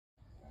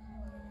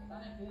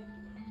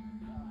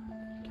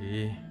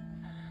lagi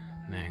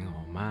neng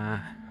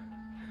omah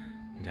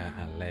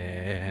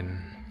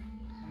Jalen.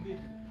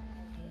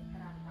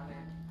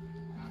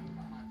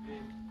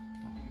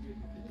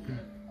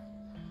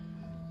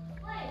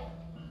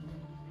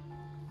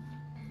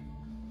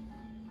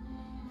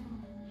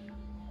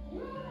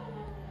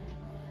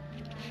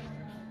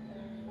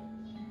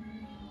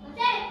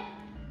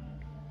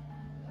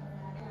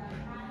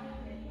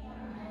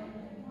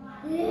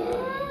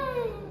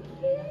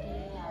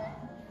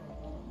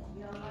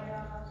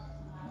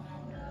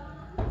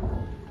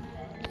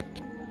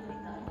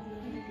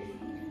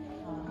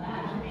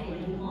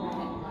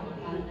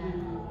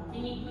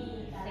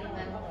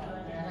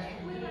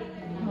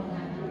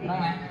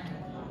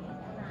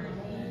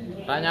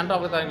 Tanya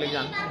nyantok kita yang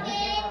lihat.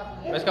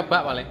 Wes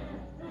kebak paling.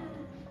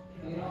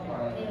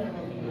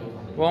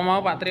 Wong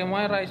mau Pak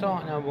Trimo ora iso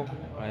nyambung.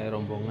 Kae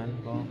rombongan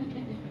kok.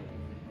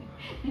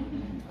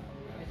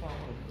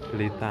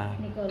 Blitar.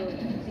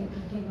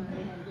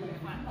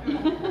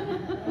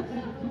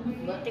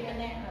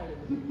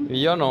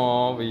 Iya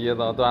no, piye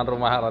to tuan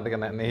rumah ora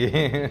dikenek niki.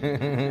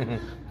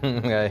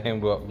 Kae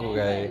mbokku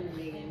kae.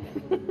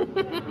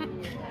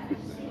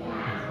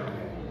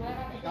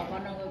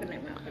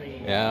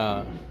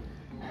 Ya.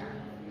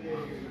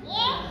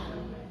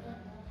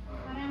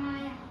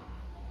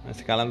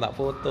 Sekalian tak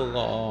foto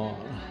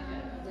kok.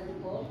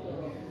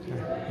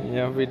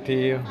 Ya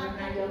video.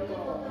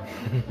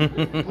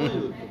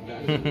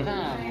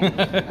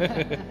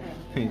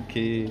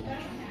 Iki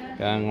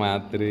Kang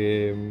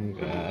Matrim,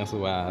 Kang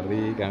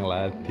Suwari, Kang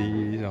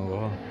Ladi,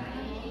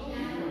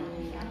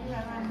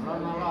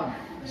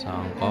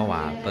 sangka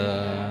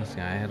Wates,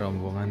 kae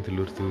rombongan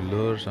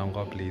dulur-dulur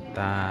sangka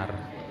Blitar.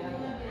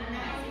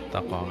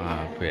 Teko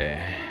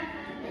kabeh.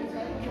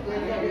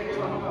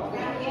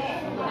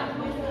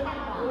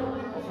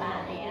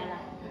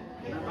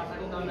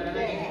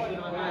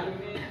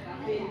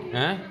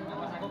 Hah?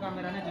 Pas aku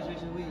kameranya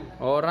disuwi-suwi.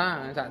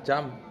 Ora, sak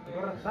jam.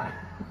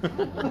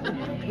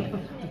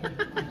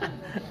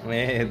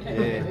 Wet.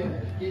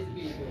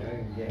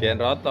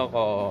 Gen roto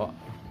kok.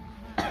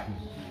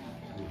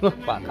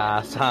 Pak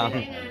Kasan.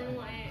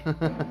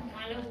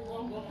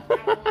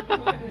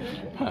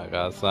 Pak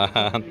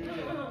Kasan.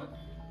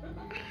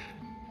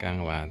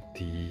 Kang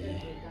Wadi.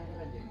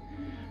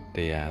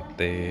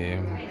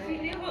 Jatim.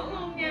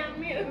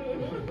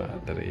 Pak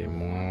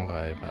Trimo,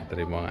 kae Pak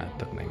Trimo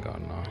ngadeg ning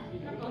kono.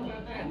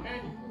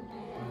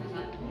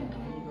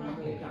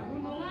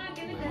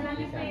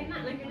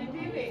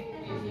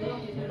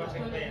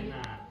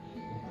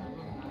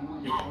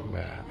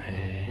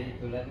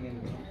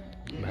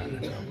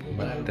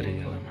 Mbak Tri.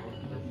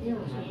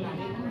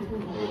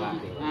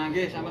 Nah,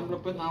 nggih sampean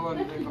mlebet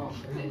mawon kok.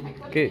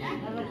 Oke.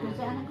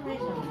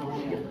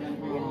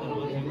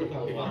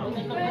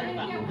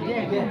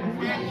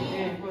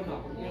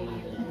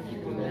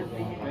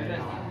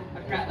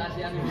 Agak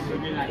tasian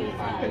bismillah.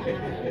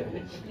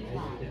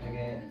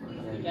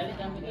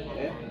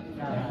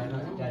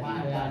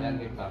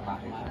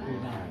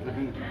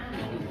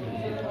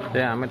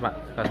 Ya, amit Pak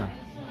Kasan.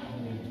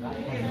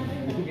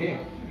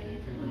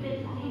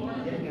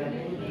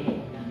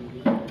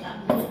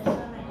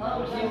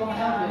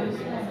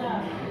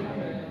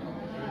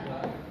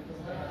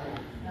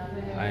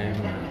 Ayo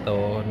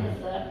maton.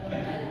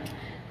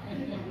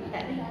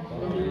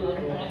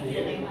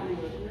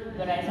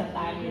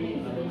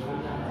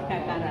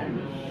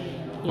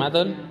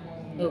 Matun.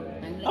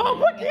 Oh,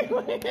 pergi.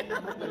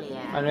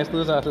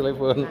 Pangestu sak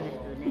telepon.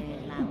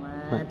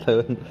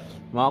 Matun.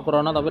 Mau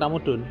krana tapi ra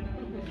mudun.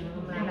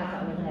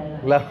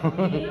 Lah.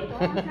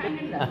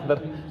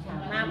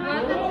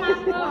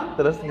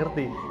 Terus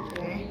ngerti.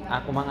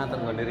 Aku mah nganter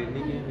ngene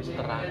rini iki wis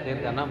terakhir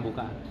karena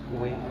buka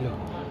kue. Loh,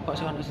 kok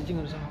sowan siji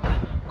ngono sama.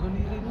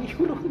 Ngene rini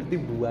urung ngerti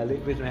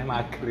balik wis meh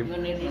magrib.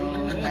 Ngene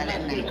rini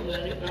balen.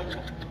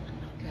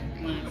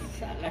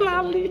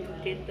 Lali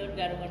ditun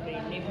karo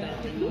ngene Mbak.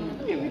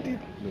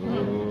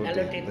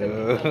 Kalau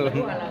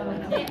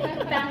ditun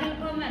tanggil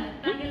komen,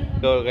 tanggil.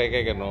 Tuh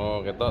kayak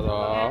keno ketok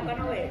to.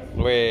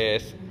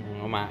 Wis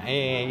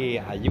omake iki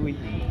ayu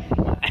iki.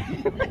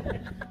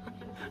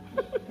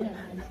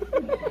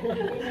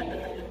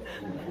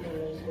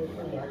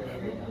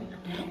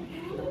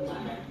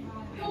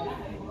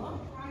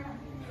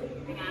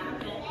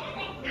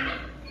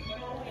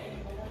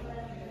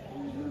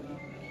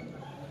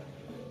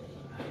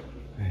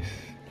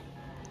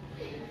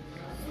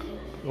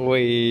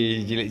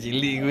 Woi,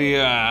 cilik-cilik kuwi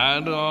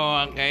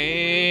aduh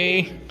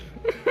akeh.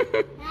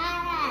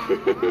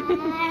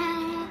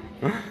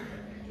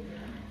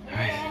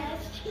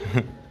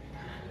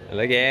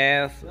 Halo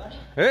guys.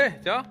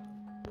 Jo.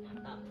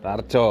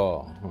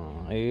 Tarjo.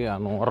 Iki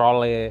anu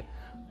role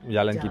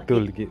jalan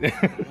kidul iki.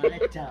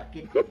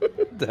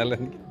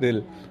 Jalan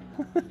kidul.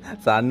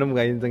 Sanum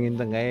kae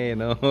inceng-inceng kae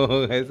no,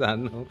 kae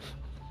sanum.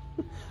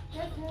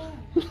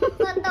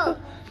 Foto.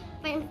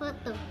 Pengen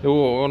foto.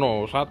 Oh,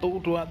 no. 1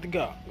 2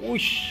 3.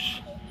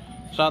 Wush.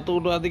 1 2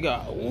 3.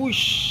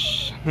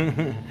 Wush.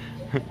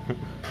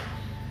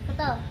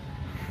 Foto.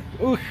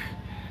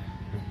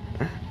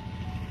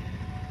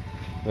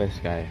 Wes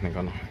kae ning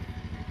kono.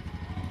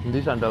 Ini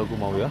sandalku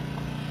mau ya?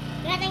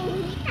 Nggak ada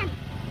yang hitam.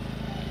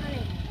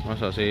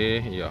 Masa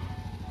sih? Iya.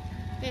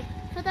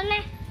 Foto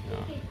nih.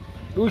 Ya.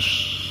 Ush.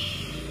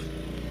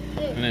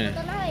 Ini.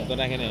 Foto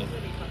nih ini.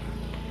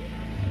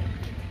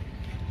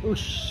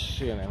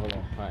 Ush, ini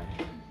belum. Hai.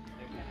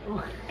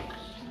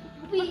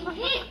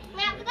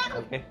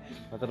 Oke,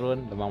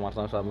 turun Demang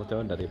Marsam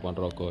Samudra dari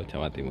Ponorogo,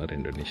 Jawa Timur,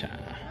 Indonesia.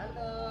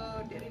 Halo,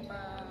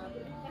 Dirimat.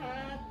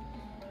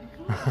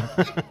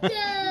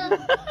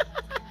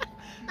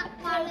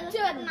 Kalau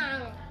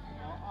tenang.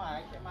 Oh,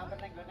 cek mampir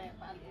nang gone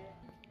Pak.